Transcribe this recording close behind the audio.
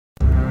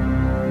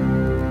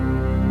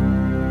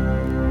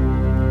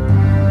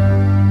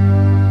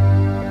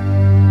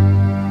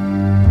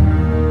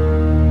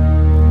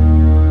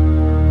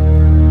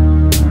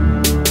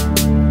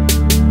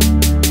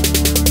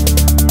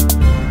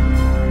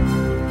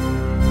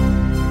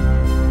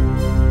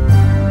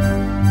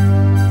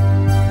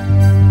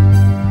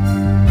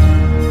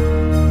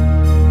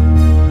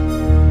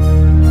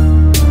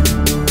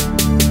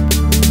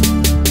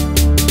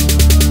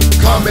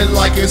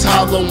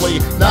Halloween,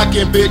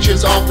 knocking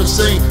bitches off the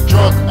scene,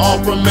 drunk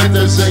off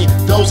promethazine,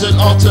 dosing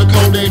off to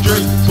codeine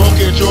drink,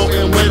 smoking joint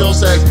and widow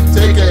sex,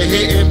 take a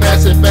hit and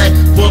pass it back,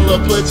 full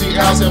of plenty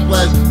ounce and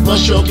blast,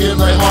 plus choking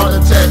like heart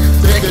attack,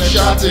 take a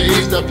shot to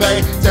ease the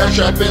pain, tap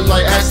trapping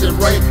like acid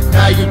rain,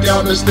 now you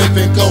down to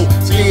sniffing cold,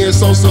 seeing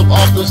so up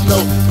off the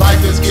snow,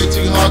 life is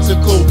getting hard to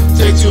cool,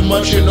 take too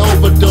much and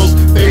overdose,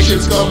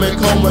 patients coming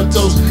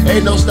comatose,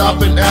 ain't no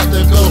stopping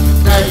after go,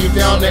 now you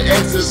down to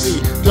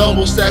ecstasy,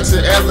 double stacks of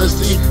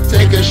LSD,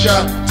 take a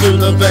shot to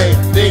the vein,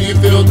 then you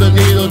feel the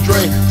needle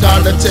drain,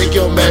 time to take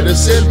your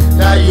medicine,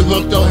 now you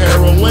hooked on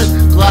heroin,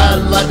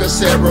 gliding like a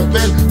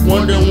seraphim,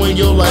 wondering when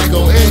your life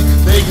gon' end,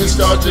 then you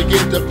start to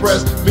get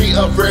depressed, meet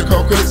a friend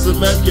called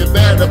Christmas, you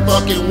better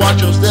fucking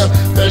watch your step,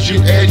 cause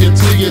you edging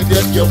to your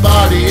death, your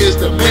body is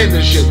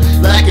diminishing,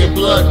 lacking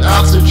blood and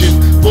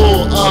oxygen,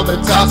 full of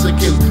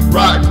intoxicants,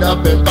 rotten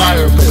up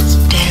environments.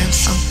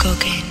 Dance on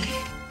cocaine,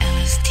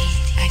 LSD,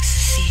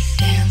 ecstasy,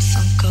 dance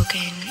on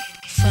cocaine,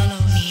 follow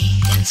me,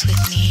 dance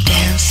with me,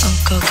 dance on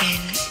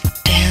cocaine,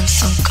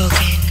 dance on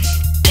cocaine,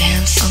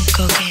 dance on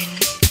cocaine,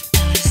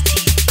 LSD,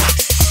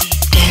 ecstasy,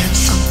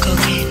 dance on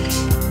cocaine,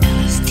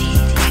 LSD,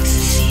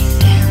 ecstasy,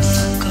 dance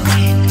on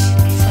cocaine,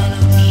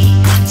 follow me,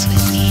 dance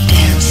with me,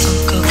 dance on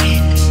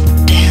cocaine,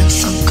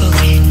 dance on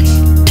cocaine,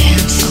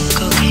 dance on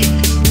cocaine,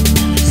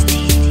 LSD,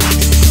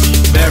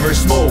 ecstasy. Never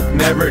smoke,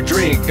 never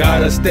drink,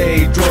 gotta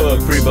stay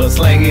drug free, but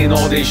slanging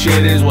all this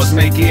shit is what's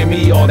making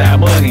me all that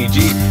money,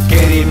 G.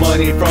 Getting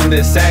money from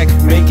this sack,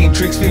 making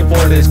tricks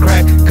for this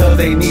crack, cause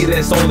they need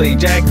it so they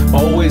jack,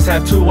 always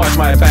have to watch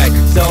my back,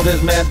 sell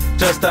this meth,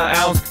 just an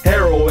ounce,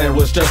 heroin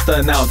was just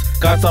an ounce,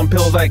 got some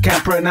pills I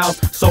can't pronounce,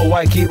 so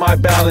I keep my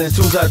balance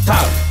to the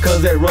top,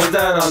 cause it runs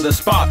out on the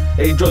spot,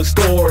 a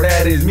drugstore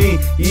that is me,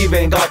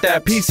 even got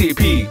that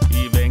PCP,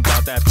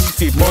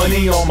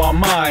 money on my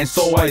mind,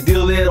 so I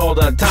deal it all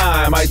the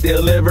time, I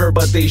deliver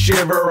but they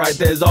shiver, I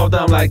dissolve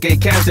them like a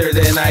cancer,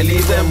 then I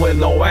leave them with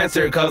no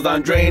answer, cause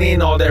I'm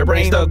draining all their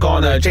brains, stuck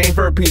on a chain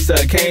for a piece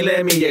of cane,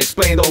 let me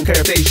explain, don't care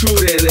if they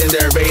shoot it in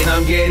their vein,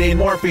 I'm getting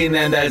morphine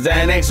and that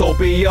Xanax,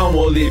 opium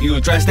will leave you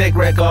drastic,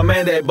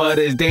 recommended, but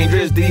it's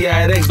dangerous, the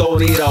addicts don't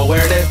need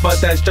awareness, but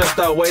that's just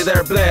the way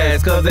they're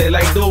blessed, cause they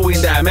like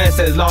doing that mess,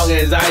 as long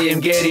as I am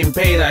getting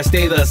paid, I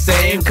stay the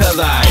same, cause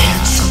I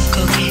dance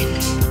on cocaine,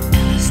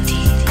 LSD,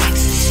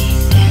 ecstasy,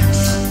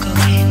 dance on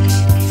cocaine,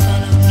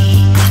 follow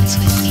me, dance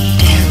with me,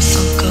 dance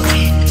on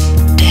cocaine,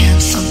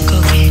 dance on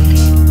cocaine,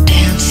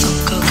 dance on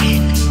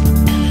cocaine,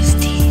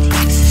 LSD,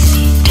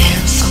 ecstasy,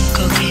 dance on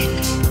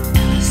cocaine,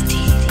 LSD,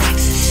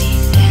 ecstasy,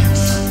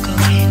 dance on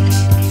cocaine,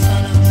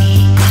 follow me,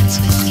 dance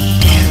with me,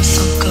 dance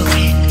on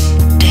cocaine,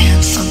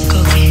 dance on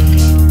cocaine,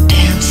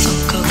 dance on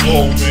cocaine.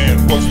 Oh man,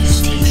 what's this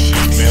new shit,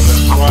 man?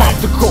 Let's I try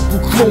popped a couple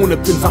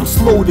Clonopins, I'm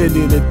slow than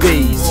in a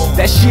daze.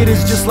 That shit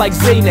is just like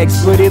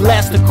Xanax, but it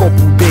lasts a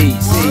couple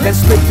days. Then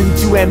slipped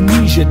into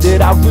amnesia,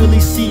 did I really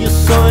see your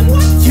son?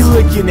 You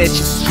looking at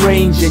you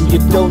strange and you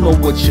don't know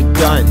what you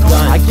done.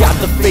 I got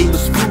the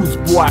famous foods,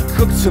 boy, I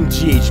cooked some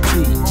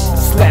GHB.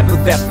 Slab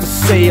of that for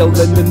sale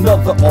and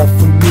another all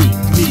for me.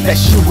 That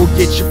shit will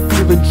get you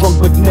feeling drunk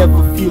but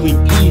never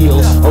feeling ill.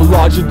 A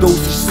larger dosage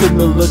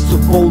similar to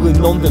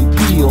bowling on them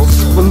peels.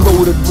 When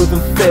loaded with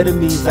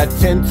amphetamines, I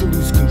tend to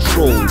lose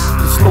control.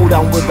 To slow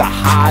down with a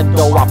high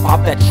though, I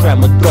pop that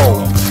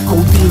tramadol.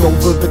 Codeine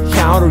over the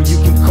counter, you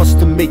can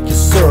custom make your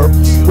syrup.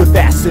 With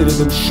acid and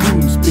them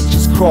shrooms,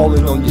 bitches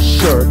crawling on your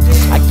shirt.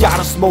 I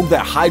gotta smoke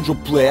that hydro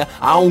player,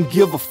 I don't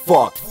give a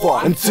fuck.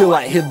 Until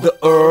I hit the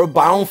herb,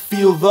 I don't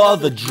feel the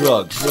other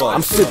drugs.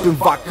 I'm sipping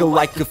vodka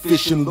like a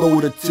fish and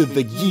loaded to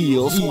the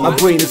gills. My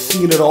brain has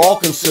seen it all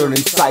concerning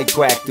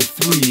psychoactive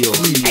thrills.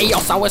 Hey yo,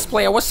 Southwest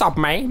player, what's up,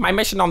 man? My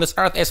mission on this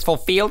earth is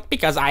fulfilled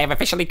because I have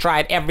officially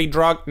tried every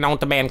drug known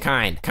to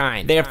mankind.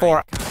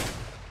 Therefore,